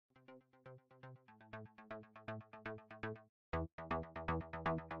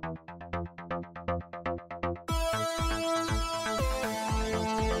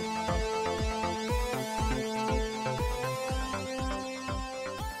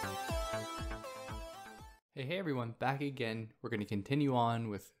Hey everyone, back again. We're going to continue on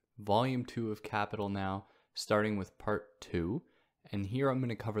with volume 2 of Capital now, starting with part 2. And here I'm going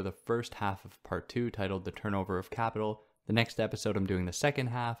to cover the first half of part 2 titled The Turnover of Capital. The next episode I'm doing the second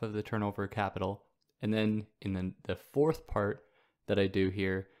half of the Turnover of Capital. And then in the fourth part that I do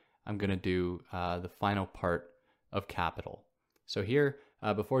here, I'm going to do the final part of Capital. So here,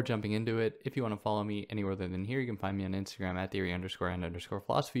 before jumping into it, if you want to follow me anywhere other than here, you can find me on Instagram at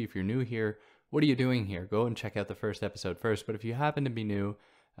theory_and_philosophy. If you're new here, what are you doing here? Go and check out the first episode first. But if you happen to be new,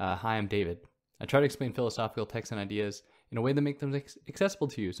 hi, I'm David. I try to explain philosophical texts and ideas in a way that make them accessible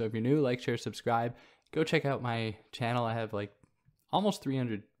to you. So if you're new, like, share, subscribe. Go check out my channel. I have like almost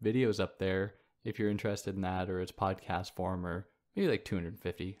 300 videos up there if you're interested in that, or it's podcast form, or maybe like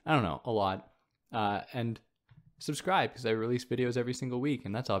 250. I don't know, a lot. And subscribe because I release videos every single week,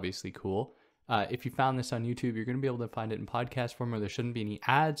 and that's obviously cool. If you found this on YouTube, you're going to be able to find it in podcast form where there shouldn't be any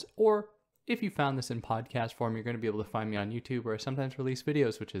ads, or if you found this in podcast form, you're going to be able to find me on YouTube where I sometimes release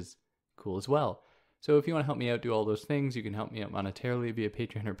videos, which is cool as well. So if you want to help me out do all those things, you can help me out monetarily via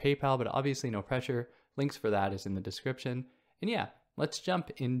Patreon or PayPal, but obviously no pressure. Links for that is in the description. And yeah, let's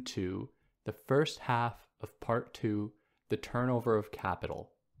jump into the first half of part 2, the turnover of capital.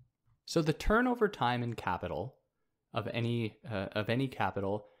 So the turnover time in capital of any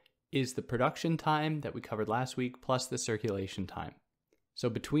capital is the production time that we covered last week plus the circulation time. So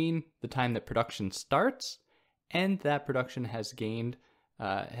between the time that production starts and that production has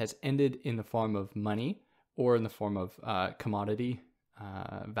ended in the form of money or in the form of commodity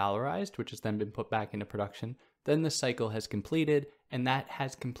valorized, which has then been put back into production, then the cycle has completed, and that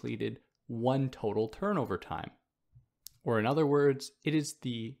has completed one total turnover time. Or in other words, it is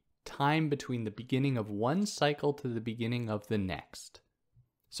the time between the beginning of one cycle to the beginning of the next.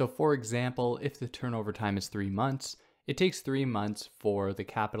 So for example, if the turnover time is 3 months, it takes 3 months for the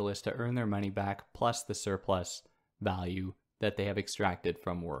capitalist to earn their money back plus the surplus value that they have extracted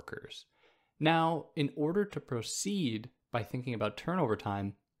from workers. Now, in order to proceed by thinking about turnover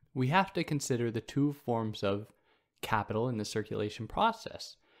time, we have to consider the two forms of capital in the circulation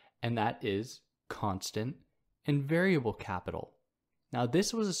process, and that is constant and variable capital. Now,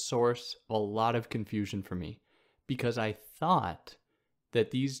 this was a source of a lot of confusion for me because I thought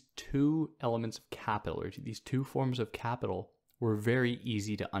that these two elements of capital, or these two forms of capital, were very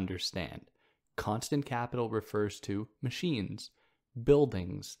easy to understand. Constant capital refers to machines,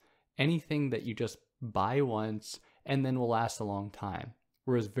 buildings, anything that you just buy once and then will last a long time.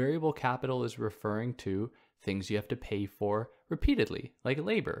 Whereas variable capital is referring to things you have to pay for repeatedly, like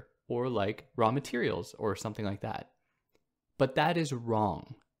labor or like raw materials or something like that. But that is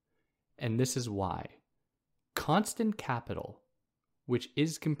wrong. And this is why. Constant capital, which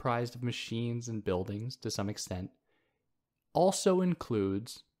is comprised of machines and buildings to some extent, also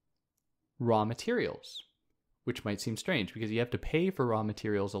includes raw materials, which might seem strange because you have to pay for raw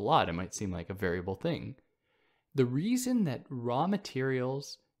materials a lot. It might seem like a variable thing. The reason that raw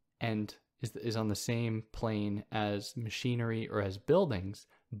materials is on the same plane as machinery or as buildings,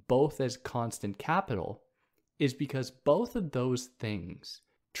 both as constant capital, is because both of those things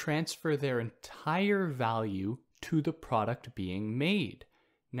transfer their entire value to the product being made.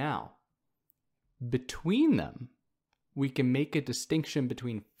 Now, between them, we can make a distinction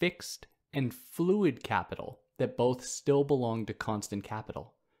between fixed and fluid capital that both still belong to constant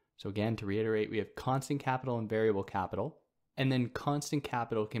capital. So again, to reiterate, we have constant capital and variable capital, and then constant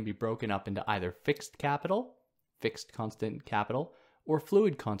capital can be broken up into either fixed capital, fixed constant capital, or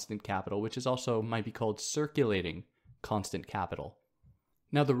fluid constant capital, which is also might be called circulating constant capital.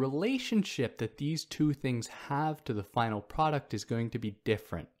 Now, the relationship that these two things have to the final product is going to be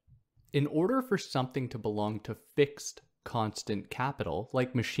different. In order for something to belong to fixed constant capital,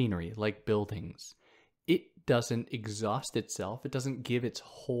 like machinery, like buildings, it doesn't exhaust itself. It doesn't give its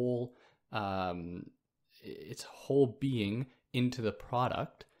whole being into the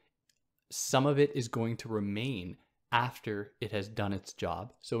product. Some of it is going to remain after it has done its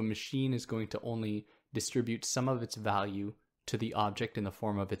job. So a machine is going to only distribute some of its value to the object in the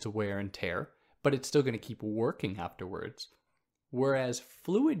form of its wear and tear, but it's still going to keep working afterwards. Whereas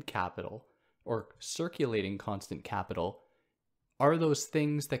fluid capital, or circulating constant capital, are those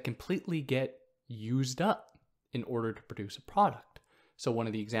things that completely get used up in order to produce a product. So one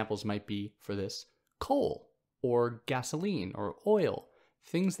of the examples might be for this coal, or gasoline, or oil,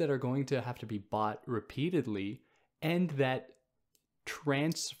 things that are going to have to be bought repeatedly and that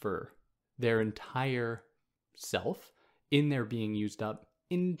transfer their entire self in their being used up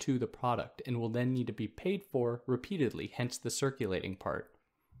into the product and will then need to be paid for repeatedly, hence the circulating part.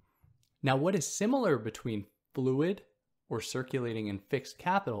 Now, what is similar between fluid or circulating and fixed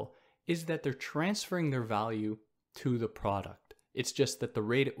capital is that they're transferring their value to the product. It's just that the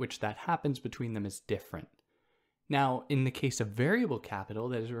rate at which that happens between them is different. Now, in the case of variable capital,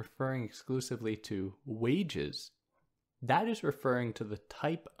 that is referring exclusively to wages, that is referring to the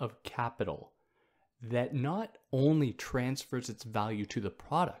type of capital that not only transfers its value to the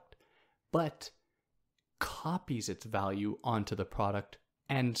product, but copies its value onto the product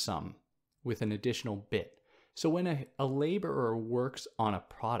and some with an additional bit. So when a laborer works on a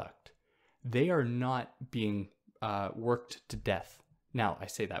product, they are not being worked to death. Now, I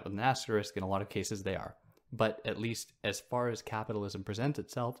say that with an asterisk, in a lot of cases they are. But at least as far as capitalism presents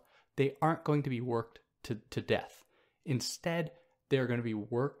itself, they aren't going to be worked to death. Instead, they're going to be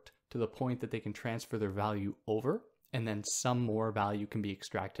worked to the point that they can transfer their value over, and then some more value can be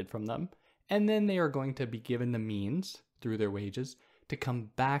extracted from them. And then they are going to be given the means, through their wages, to come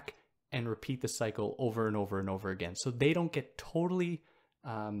back and repeat the cycle over and over and over again. So they don't get totally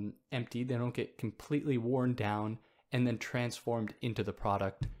emptied, they don't get completely worn down and then transformed into the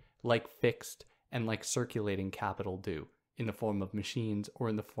product like fixed and like circulating capital do in the form of machines or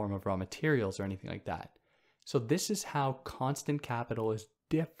in the form of raw materials or anything like that. So this is how constant capital is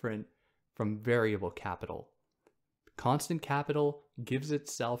different from variable capital. Constant capital gives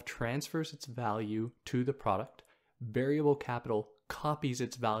itself, transfers its value to the product. Variable capital copies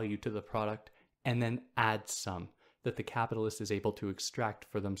its value to the product and then adds some that the capitalist is able to extract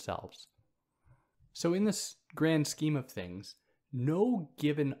for themselves. So in this grand scheme of things, no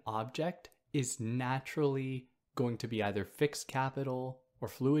given object is naturally going to be either fixed capital or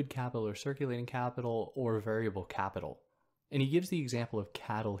fluid capital or circulating capital or variable capital. And he gives the example of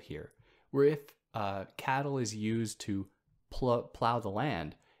cattle here, where if cattle is used to plow the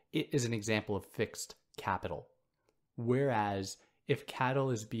land, it is an example of fixed capital. Whereas if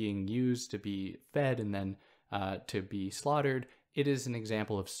cattle is being used to be fed and then to be slaughtered, it is an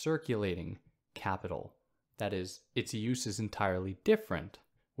example of circulating capital. That is, its use is entirely different,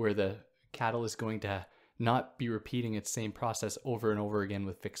 where the cattle is going to not be repeating its same process over and over again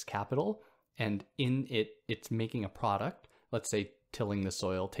with fixed capital, and in it's making a product, let's say tilling the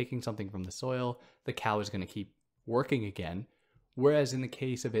soil, taking something from the soil, the cow is going to keep working again. Whereas in the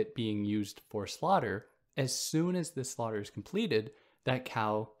case of it being used for slaughter, as soon as the slaughter is completed, that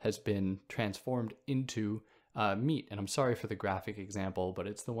cow has been transformed into meat. And I'm sorry for the graphic example, but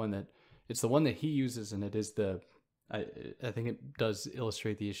it's the one that he uses, and it is I think it does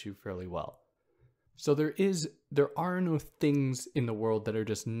illustrate the issue fairly well. So there are no things in the world that are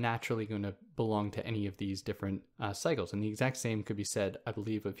just naturally going to belong to any of these different cycles. And the exact same could be said, I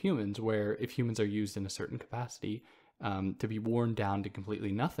believe, of humans, where if humans are used in a certain capacity to be worn down to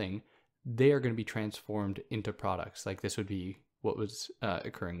completely nothing, they are going to be transformed into products. Like this would be what was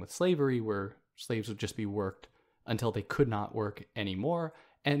occurring with slavery, where slaves would just be worked until they could not work anymore.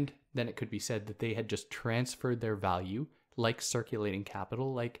 And then it could be said that they had just transferred their value, like circulating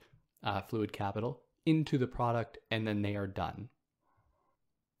capital, like fluid capital, into the product, and then they are done.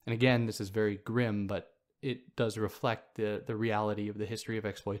 And again, this is very grim, but it does reflect the reality of the history of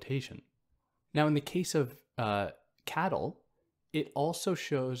exploitation. Now, in the case of cattle, it also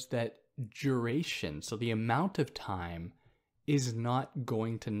shows that duration, so the amount of time, is not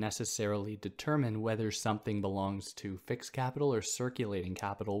going to necessarily determine whether something belongs to fixed capital or circulating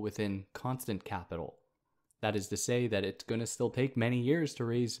capital within constant capital. That is to say that it's going to still take many years to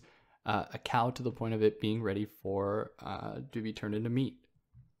raise a cow to the point of it being ready for to be turned into meat.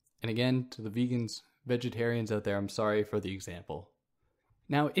 And again, to the vegans, vegetarians out there, I'm sorry for the example.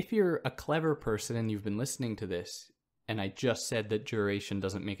 Now, if you're a clever person and you've been listening to this, and I just said that duration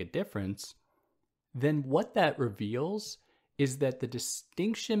doesn't make a difference, then what that reveals is that the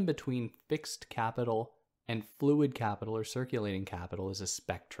distinction between fixed capital and fluid capital or circulating capital is a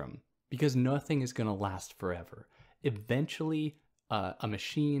spectrum, because nothing is going to last forever. Eventually, a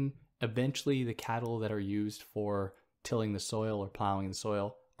machine, eventually the cattle that are used for tilling the soil or plowing the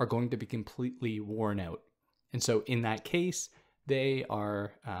soil are going to be completely worn out. And so in that case, they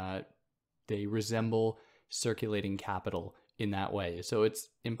resemble circulating capital in that way. So it's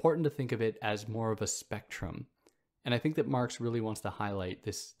important to think of it as more of a spectrum. And I think that Marx really wants to highlight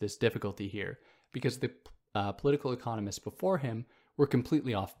this difficulty here, because the political economists before him were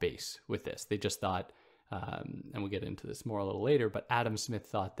completely off base with this. They just thought, and we'll get into this more a little later, but Adam Smith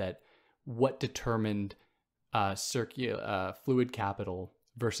thought that what determined fluid capital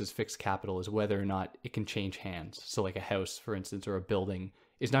versus fixed capital is whether or not it can change hands. So like a house, for instance, or a building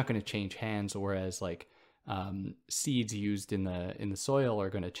is not going to change hands, whereas like seeds used in the soil are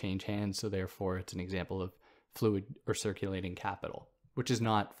going to change hands. So therefore, it's an example of fluid or circulating capital, which is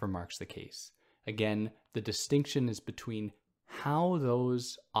not for Marx the case. Again, the distinction is between how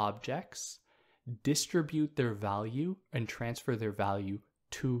those objects distribute their value and transfer their value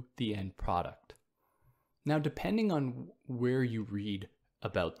to the end product. Now, depending on where you read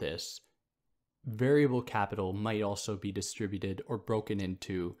about this, variable capital might also be distributed or broken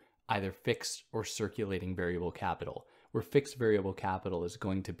into either fixed or circulating variable capital, where fixed variable capital is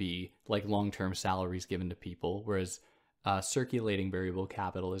going to be like long-term salaries given to people, whereas circulating variable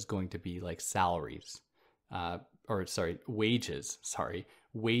capital is going to be like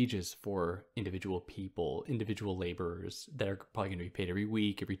wages for individual people, individual laborers that are probably going to be paid every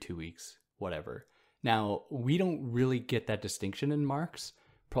week, every 2 weeks, whatever. Now, we don't really get that distinction in Marx,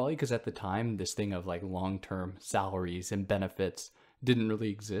 probably because at the time, this thing of like long-term salaries and benefits didn't really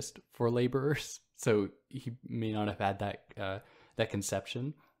exist for laborers. So he may not have had that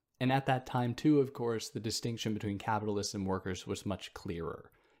conception. And at that time too, of course, the distinction between capitalists and workers was much clearer.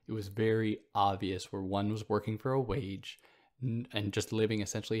 It was very obvious where one was working for a wage and just living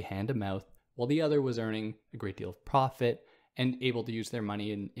essentially hand to mouth, while the other was earning a great deal of profit and able to use their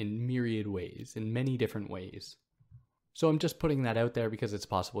money in myriad ways, in many different ways. So I'm just putting that out there because it's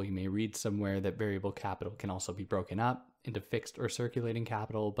possible you may read somewhere that variable capital can also be broken up into fixed or circulating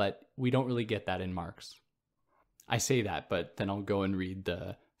capital, but we don't really get that in Marx. I say that, but then I'll go and read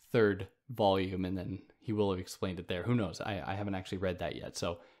the 3rd volume and then he will have explained it there. Who knows? I haven't actually read that yet.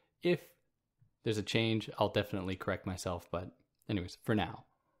 So if there's a change, I'll definitely correct myself. But anyways, for now.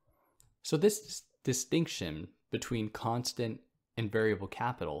 So this distinction between constant and variable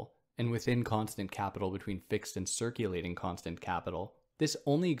capital, and within constant capital between fixed and circulating constant capital, this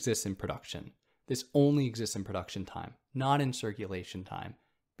only exists in production. This only exists in production time, not in circulation time,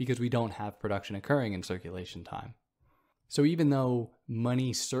 because we don't have production occurring in circulation time. So even though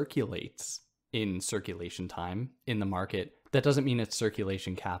money circulates in circulation time in the market, that doesn't mean it's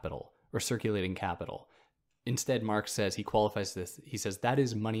circulation capital or circulating capital. Instead, Marx says, he qualifies this, he says that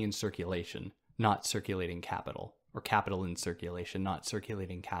is money in circulation, not circulating capital, or capital in circulation, not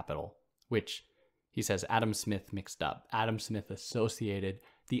circulating capital, which he says Adam Smith mixed up. Adam Smith associated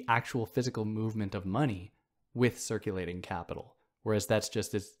the actual physical movement of money with circulating capital, whereas that's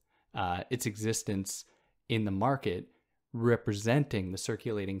just its existence in the market representing the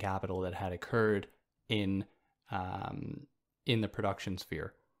circulating capital that had occurred in the production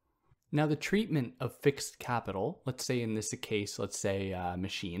sphere. Now, the treatment of fixed capital, let's say in this case,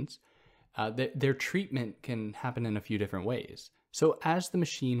 machines, their treatment can happen in a few different ways. So as the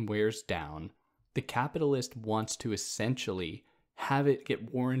machine wears down, the capitalist wants to essentially have it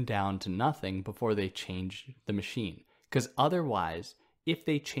get worn down to nothing before they change the machine. Because otherwise, if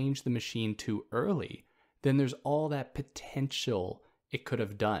they change the machine too early, then there's all that potential it could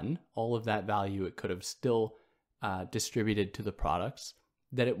have done, all of that value it could have still distributed to the products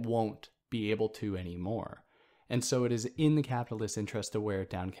that it won't be able to anymore. And so it is in the capitalist's interest to wear it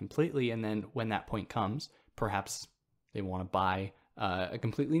down completely. And then when that point comes, perhaps they want to buy a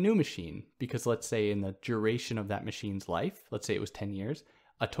completely new machine, because let's say in the duration of that machine's life, let's say it was 10 years,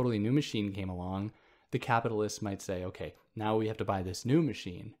 a totally new machine came along. The capitalist might say, okay, now we have to buy this new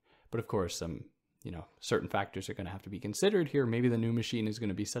machine. But of course, certain factors are going to have to be considered here. Maybe the new machine is going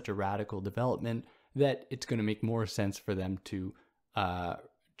to be such a radical development that it's going to make more sense for them to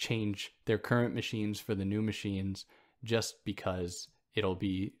change their current machines for the new machines, just because it'll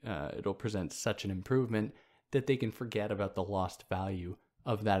present such an improvement that they can forget about the lost value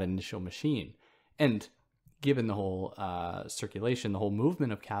of that initial machine. And given the whole circulation, the whole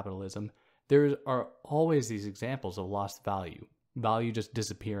movement of capitalism, there are always these examples of lost value just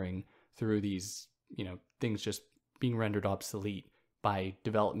disappearing through these, things just being rendered obsolete by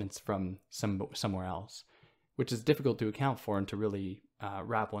developments from somewhere else, which is difficult to account for and to really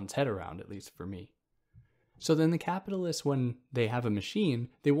wrap one's head around, at least for me. So then the capitalists, when they have a machine,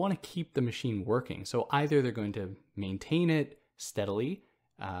 they want to keep the machine working. So either they're going to maintain it steadily,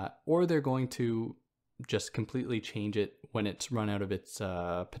 or they're going to just completely change it when it's run out of its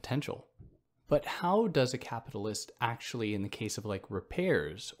potential. But how does a capitalist actually, in the case of like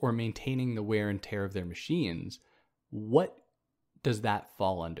repairs or maintaining the wear and tear of their machines, what does that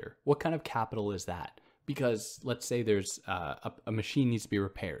fall under? What kind of capital is that? Because let's say there's a machine needs to be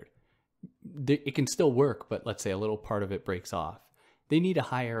repaired. It can still work, but let's say a little part of it breaks off. They need to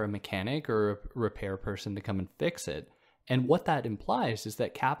hire a mechanic or a repair person to come and fix it. And what that implies is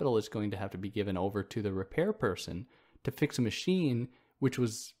that capital is going to have to be given over to the repair person to fix a machine, which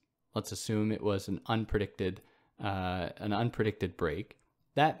was, let's assume it was an unpredicted break.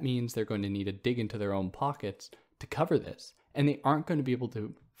 That means they're going to need to dig into their own pockets to cover this. And they aren't going to be able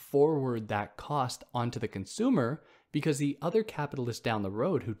to forward that cost onto the consumer, because the other capitalist down the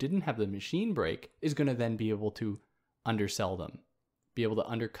road who didn't have the machine break is going to then be able to undersell them, be able to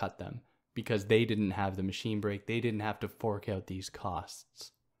undercut them because they didn't have the machine break, they didn't have to fork out these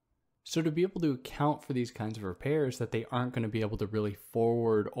costs. So to be able to account for these kinds of repairs that they aren't going to be able to really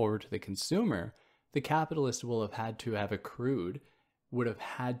forward over to the consumer, the capitalist will have had to have accrued, would have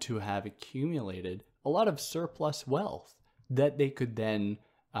had to have accumulated a lot of surplus wealth that they could then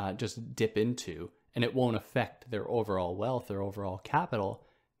just dip into, and it won't affect their overall wealth, their overall capital,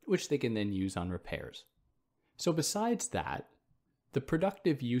 which they can then use on repairs. So besides that, the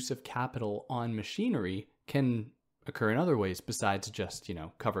productive use of capital on machinery can occur in other ways besides just,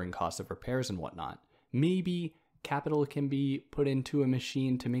 covering costs of repairs and whatnot. Maybe capital can be put into a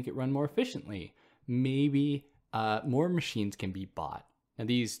machine to make it run more efficiently. Maybe more machines can be bought. Now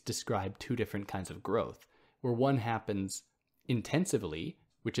these describe two different kinds of growth, where one happens intensively,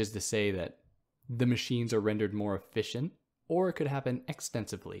 which is to say that the machines are rendered more efficient, or it could happen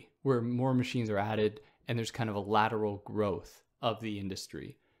extensively, where more machines are added and there's kind of a lateral growth of the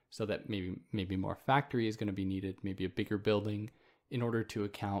industry, so that maybe more factory is going to be needed, maybe a bigger building, in order to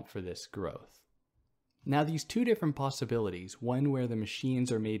account for this growth. Now these two different possibilities, one where the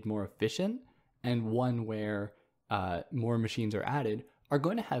machines are made more efficient and one where more machines are added, are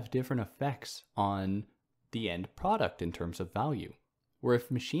going to have different effects on the end product in terms of value. Where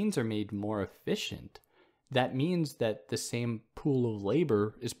if machines are made more efficient, that means that the same pool of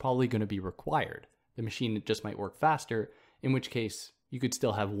labor is probably going to be required. The machine just might work faster, in which case you could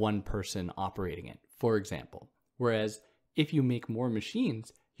still have one person operating it, for example. Whereas if you make more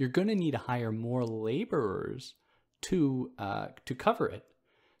machines, you're going to need to hire more laborers to cover it.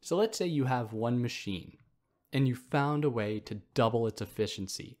 So let's say you have one machine and you found a way to double its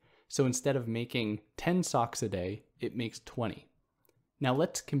efficiency. So instead of making 10 socks a day, it makes 20. Now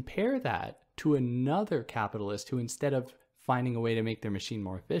let's compare that to another capitalist who, instead of finding a way to make their machine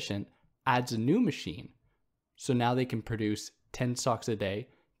more efficient, adds a new machine. So now they can produce 10 socks a day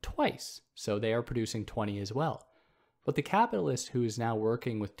twice. So they are producing 20 as well. But the capitalist who is now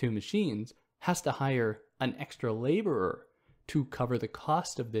working with two machines has to hire an extra laborer to cover the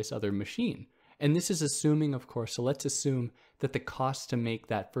cost of this other machine. And this is assuming, of course, so let's assume that the cost to make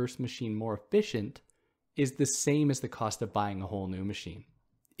that first machine more efficient is the same as the cost of buying a whole new machine.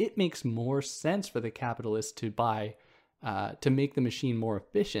 It makes more sense for the capitalist to make the machine more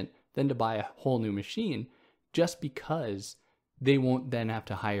efficient than to buy a whole new machine, just because they won't then have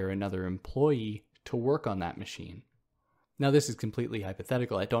to hire another employee to work on that machine. Now, this is completely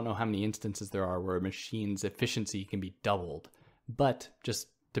hypothetical. I don't know how many instances there are where a machine's efficiency can be doubled, but just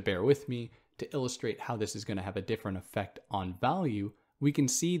to bear with me, to illustrate how this is going to have a different effect on value, we can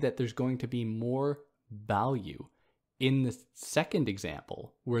see that there's going to be more value in the second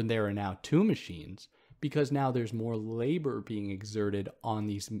example, where there are now two machines, because now there's more labor being exerted on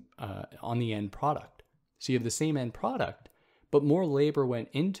the end product. So you have the same end product, but more labor went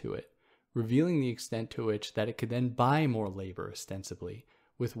into it, revealing the extent to which that it could then buy more labor ostensibly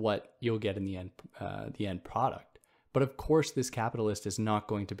with what you'll get in the end product. But of course, this capitalist is not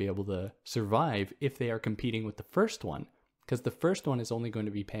going to be able to survive if they are competing with the first one, because the first one is only going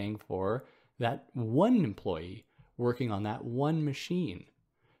to be paying for that one employee working on that one machine.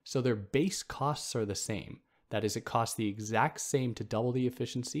 So their base costs are the same. That is, it costs the exact same to double the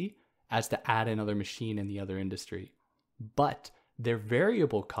efficiency as to add another machine in the other industry. But their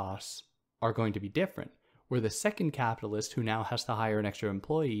variable costs are going to be different, where the second capitalist, who now has to hire an extra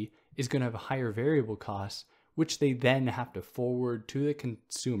employee, is going to have higher variable costs, which they then have to forward to the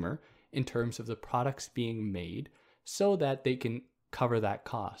consumer in terms of the products being made so that they can cover that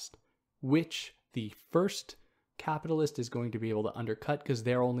cost, which the first capitalist is going to be able to undercut because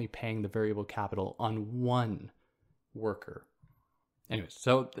they're only paying the variable capital on one worker. Anyways,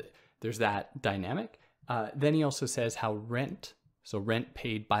 so there's that dynamic. Then he also says how rent, so rent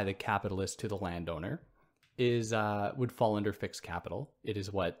paid by the capitalist to the landowner, would fall under fixed capital. It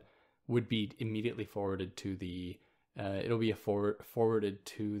is what would be immediately forwarded to it'll be forwarded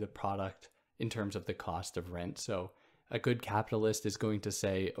to the product in terms of the cost of rent. So a good capitalist is going to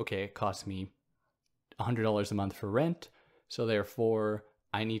say, okay, it costs me $100 a month for rent, so therefore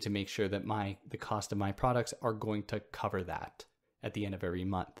I need to make sure that the cost of my products are going to cover that at the end of every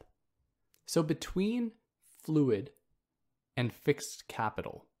month. So between fluid and fixed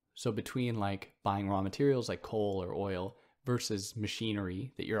capital, so between like buying raw materials like coal or oil versus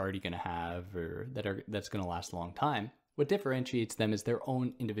machinery that you're already going to have or that's going to last a long time, what differentiates them is their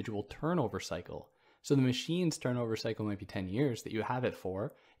own individual turnover cycle. So the machine's turnover cycle might be 10 years that you have it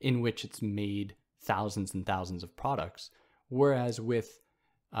for, in which it's made thousands and thousands of products. Whereas with,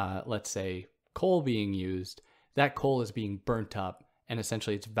 let's say, coal being used, that coal is being burnt up and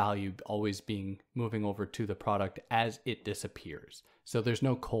essentially its value always moving over to the product as it disappears. So there's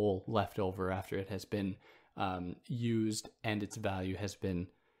no coal left over after it has been used and its value has been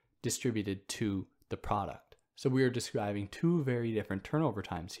distributed to the product. So we are describing two very different turnover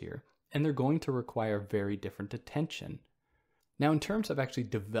times here, and they're going to require very different attention. Now, in terms of actually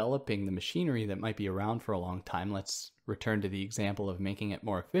developing the machinery that might be around for a long time, let's return to the example of making it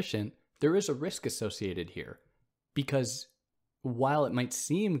more efficient. There is a risk associated here, because while it might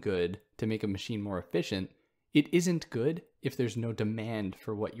seem good to make a machine more efficient, it isn't good if there's no demand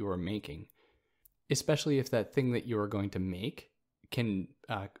for what you are making, especially if that thing that you are going to make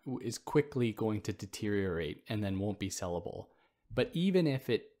is quickly going to deteriorate and then won't be sellable. But even if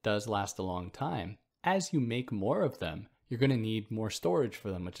it does last a long time, as you make more of them, you're going to need more storage for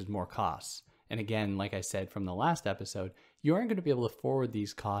them, which is more costs. And again, like I said from the last episode, you aren't going to be able to forward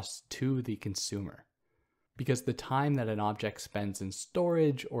these costs to the consumer, because the time that an object spends in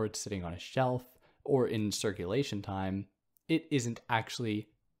storage, or it's sitting on a shelf, or in circulation time, it isn't actually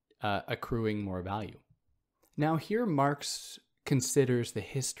accruing more value. Now here Marx considers the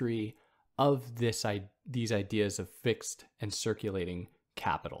history of these ideas of fixed and circulating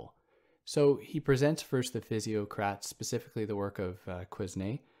capital. So he presents first the Physiocrats, specifically the work of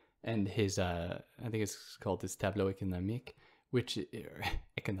Quesnay, and his, I think it's called his Tableau économique, which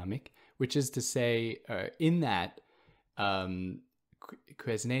is to say, in that,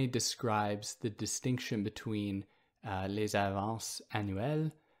 Quesnay describes the distinction between les avances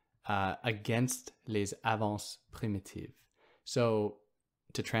annuelles against les avances primitives. So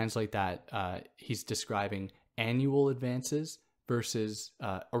to translate that, he's describing annual advances versus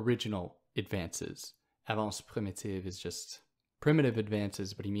original advances. Avance primitive is just primitive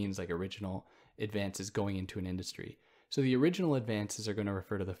advances, but he means like original advances going into an industry. So the original advances are going to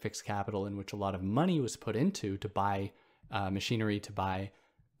refer to the fixed capital in which a lot of money was put into to buy machinery, to buy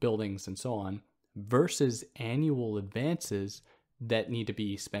buildings, and so on, versus annual advances that need to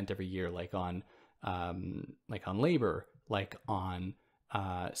be spent every year, like on labor, like on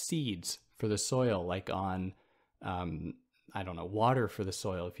seeds for the soil, like on water for the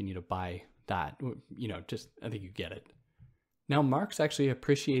soil if you need to buy that. I think you get it. Now, Marx actually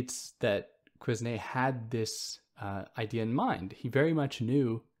appreciates that Quesnay had this idea in mind. He very much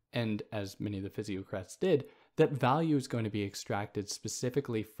knew, and as many of the physiocrats did, that value is going to be extracted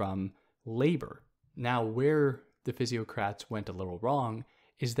specifically from labor. Now, where the physiocrats went a little wrong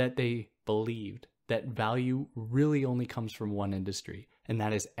is that they believed that value really only comes from one industry, and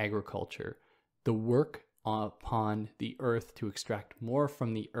that is agriculture. The work upon the earth to extract more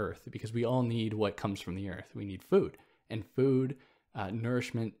from the earth, because we all need what comes from the earth. We need food, and food,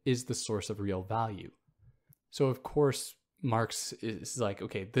 nourishment, is the source of real value. So of course, Marx is like,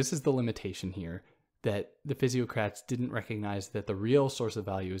 okay, this is the limitation here, that the physiocrats didn't recognize that the real source of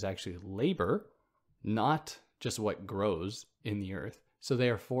value is actually labor, not just what grows in the earth. So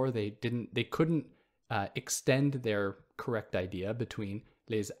therefore, they couldn't extend their correct idea between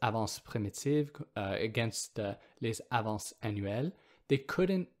les avances primitives against les avances annuelles. They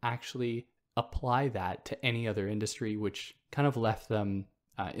couldn't actually apply that to any other industry, which kind of left them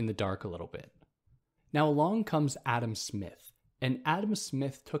in the dark a little bit. Now along comes Adam Smith, and Adam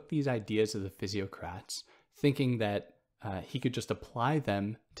Smith took these ideas of the physiocrats, thinking that he could just apply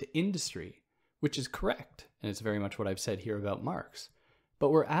them to industry, which is correct, and it's very much what I've said here about Marx. But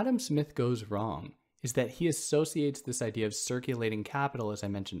where Adam Smith goes wrong is that he associates this idea of circulating capital, as I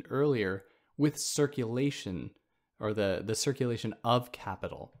mentioned earlier, with circulation, or the circulation of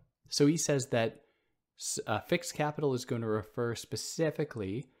capital. So he says that fixed capital is going to refer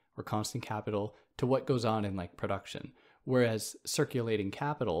specifically, or constant capital, to what goes on in like production, whereas circulating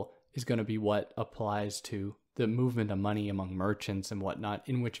capital is going to be what applies to the movement of money among merchants and whatnot,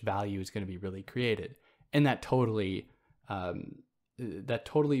 in which value is going to be really created. And that totally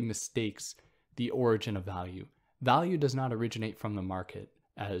mistakes the origin of value. Value does not originate from the market,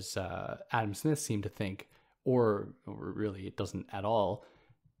 as Adam Smith seemed to think, or really it doesn't at all.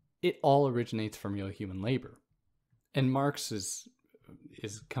 It all originates from real human labor. And Marx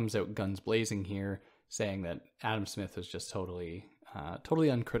comes out guns blazing here, saying that Adam Smith was just totally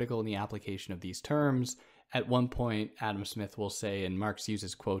uncritical in the application of these terms. At one point, Adam Smith will say, and Marx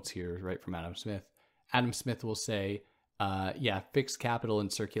uses quotes here right from Adam Smith will say, fixed capital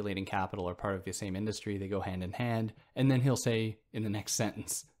and circulating capital are part of the same industry. They go hand in hand. And then he'll say in the next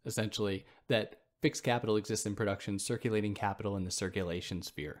sentence, essentially, that fixed capital exists in production, circulating capital in the circulation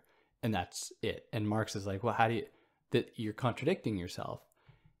sphere. And that's it. And Marx is like, well, you're contradicting yourself.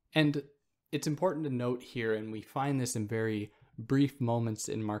 And it's important to note here, and we find this in very brief moments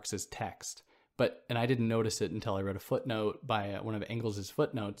in Marx's text, and I didn't notice it until I read a footnote by one of Engels'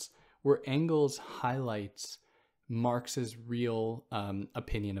 footnotes, where Engels highlights Marx's real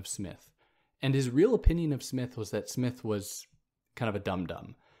opinion of Smith. And his real opinion of Smith was that Smith was kind of a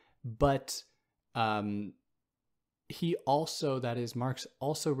dum-dum. But Marx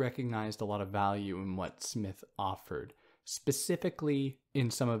also recognized a lot of value in what Smith offered, specifically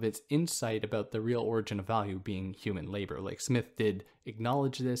in some of its insight about the real origin of value being human labor. Like Smith did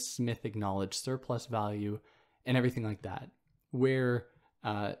acknowledge this, Smith acknowledged surplus value and everything like that. Where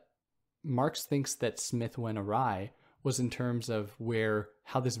Marx thinks that Smith went awry was in terms of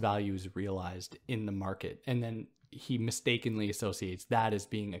how this value is realized in the market. And then he mistakenly associates that as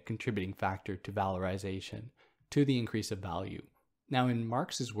being a contributing factor to valorization, to the increase of value. Now, in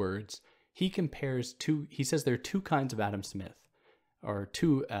Marx's words, he says there are two kinds of Adam Smith, or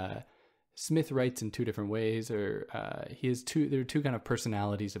Smith writes in two different ways, or there are two kind of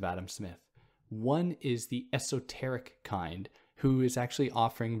personalities of Adam Smith. One is the esoteric kind, who is actually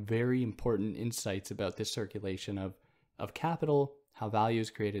offering very important insights about this circulation of capital, how value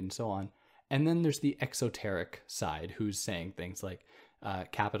is created, and so on. And then there's the exoteric side, who's saying things like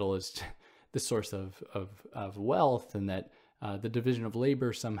capital is the source of wealth, and that the division of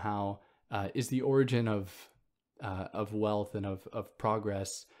labor somehow is the origin of wealth and of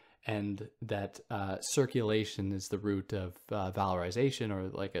progress, and that circulation is the root of valorization, or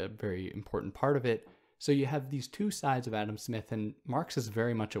like a very important part of it. So you have these two sides of Adam Smith, and Marx is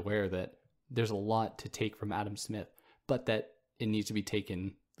very much aware that there's a lot to take from Adam Smith, but that it needs to be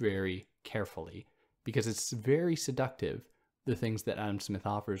taken very carefully, because it's very seductive, the things that Adam Smith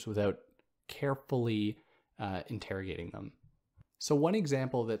offers, without carefully interrogating them. So one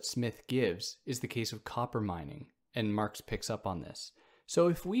example that Smith gives is the case of copper mining, and Marx picks up on this. So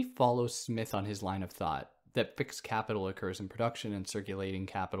if we follow Smith on his line of thought that fixed capital occurs in production and circulating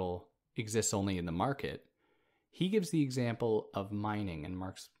capital exists only in the market, he gives the example of mining, and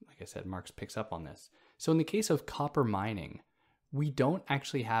Marx, like I said, Marx picks up on this. So in the case of copper mining, we don't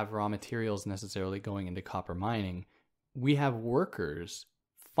actually have raw materials necessarily going into copper mining. We have workers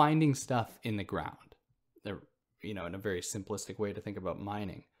finding stuff in the ground. They're, in a very simplistic way to think about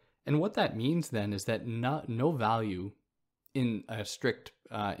mining. And what that means then is that no value in a strict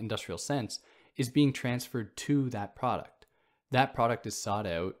industrial sense is being transferred to that product. That product is sought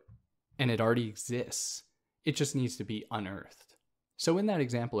out and it already exists. It just needs to be unearthed. So in that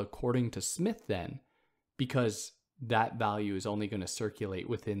example, according to Smith then, because that value is only going to circulate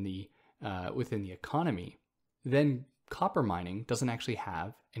within the economy, then copper mining doesn't actually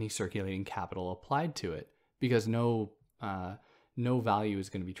have any circulating capital applied to it, because no value is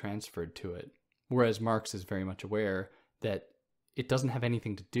going to be transferred to it. Whereas Marx is very much aware that it doesn't have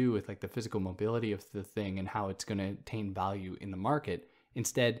anything to do with like the physical mobility of the thing and how it's going to attain value in the market.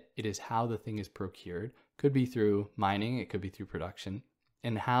 Instead, it is how the thing is procured. Could be through mining, it could be through production,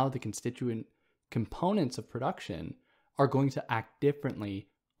 and how the constituent components of production are going to act differently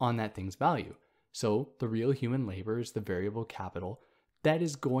on that thing's value. So the real human labor is the variable capital that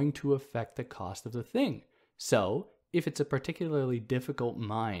is going to affect the cost of the thing. So if it's a particularly difficult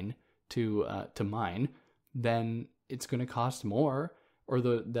mine to mine, then it's going to cost more, or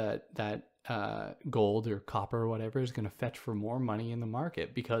that gold or copper or whatever is going to fetch for more money in the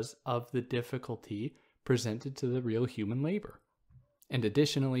market because of the difficulty presented to the real human labor. And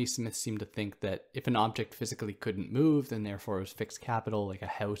additionally, Smith seemed to think that if an object physically couldn't move, then therefore it was fixed capital, like a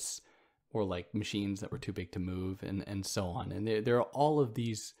house, or like machines that were too big to move, and so on. And there are all of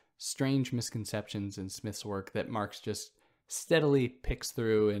these strange misconceptions in Smith's work that Marx just steadily picks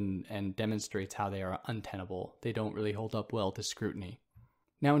through and demonstrates how they are untenable. They don't really hold up well to scrutiny.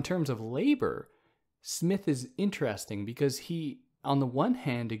 Now, in terms of labor, Smith is interesting because he, on the one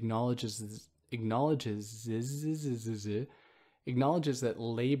hand, acknowledges that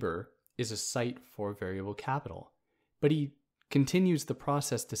labor is a site for variable capital. But he continues the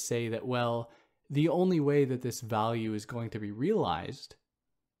process to say that, well, the only way that this value is going to be realized,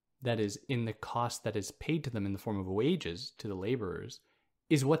 that is in the cost that is paid to them in the form of wages to the laborers,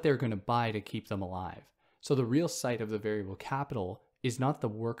 is what they're going to buy to keep them alive. So the real site of the variable capital is not the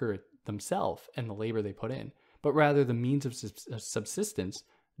worker themselves and the labor they put in, but rather the means of subsistence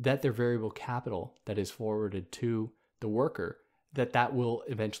that their variable capital that is forwarded to the worker, that will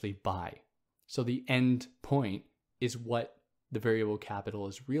eventually buy. So the end point is what the variable capital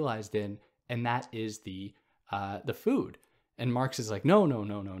is realized in, and that is the food. And Marx is like, no,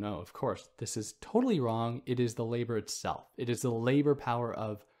 of course, this is totally wrong. It is the labor itself. It is the labor power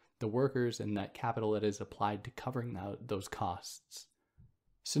of the workers and that capital that is applied to covering those costs.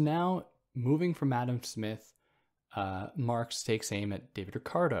 So now, moving from Adam Smith, Marx takes aim at David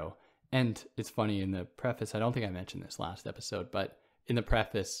Ricardo. And it's funny, in the preface, I don't think I mentioned this last episode, but in the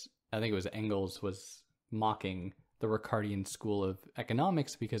preface, I think it was Engels was mocking the Ricardian school of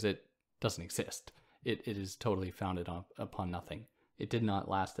economics because it doesn't exist. It is totally founded upon nothing. It did not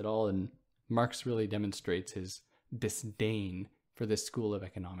last at all, and Marx really demonstrates his disdain for this school of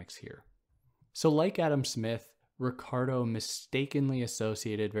economics here. So like Adam Smith, Ricardo mistakenly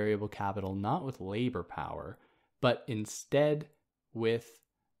associated variable capital not with labor power, but instead with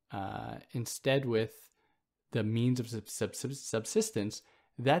the means of subsistence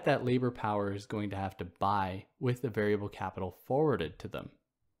that labor power is going to have to buy with the variable capital forwarded to them.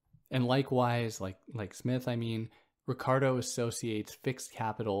 And likewise, like Smith, Ricardo associates fixed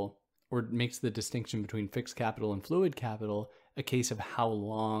capital, or makes the distinction between fixed capital and fluid capital a case of how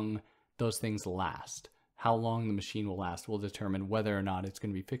long those things last. How long the machine will last will determine whether or not it's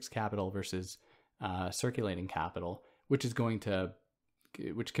going to be fixed capital versus circulating capital, which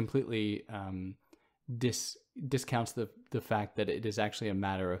completely discounts the fact that it is actually a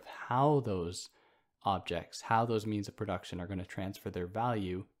matter of how those objects, how those means of production are going to transfer their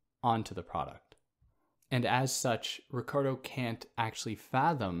value onto the product. And as such, Ricardo can't actually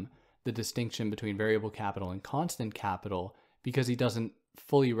fathom the distinction between variable capital and constant capital because he doesn't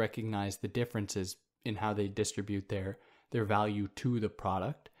fully recognize the differences in how they distribute their value to the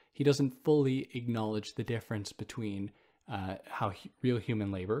product. He doesn't fully acknowledge the difference between how real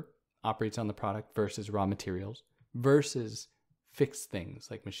human labor operates on the product versus raw materials versus fixed things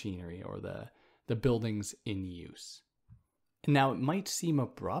like machinery or the buildings in use. And now it might seem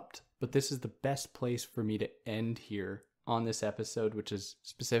abrupt, but this is the best place for me to end here on this episode, which is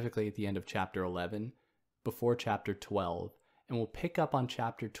specifically at the end of chapter 11, before chapter 12. And we'll pick up on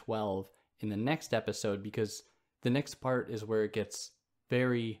chapter 12 in the next episode because the next part is where it gets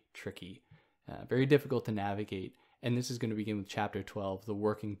very tricky, very difficult to navigate. And this is going to begin with chapter 12, the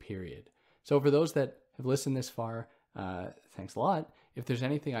working period. So for those that have listened this far, thanks a lot. If there's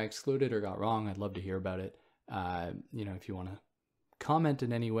anything I excluded or got wrong, I'd love to hear about it. If you want to comment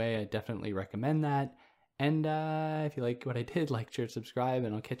in any way, I definitely recommend that. And if you like what I did, like, share, subscribe,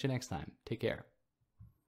 and I'll catch you next time. Take care.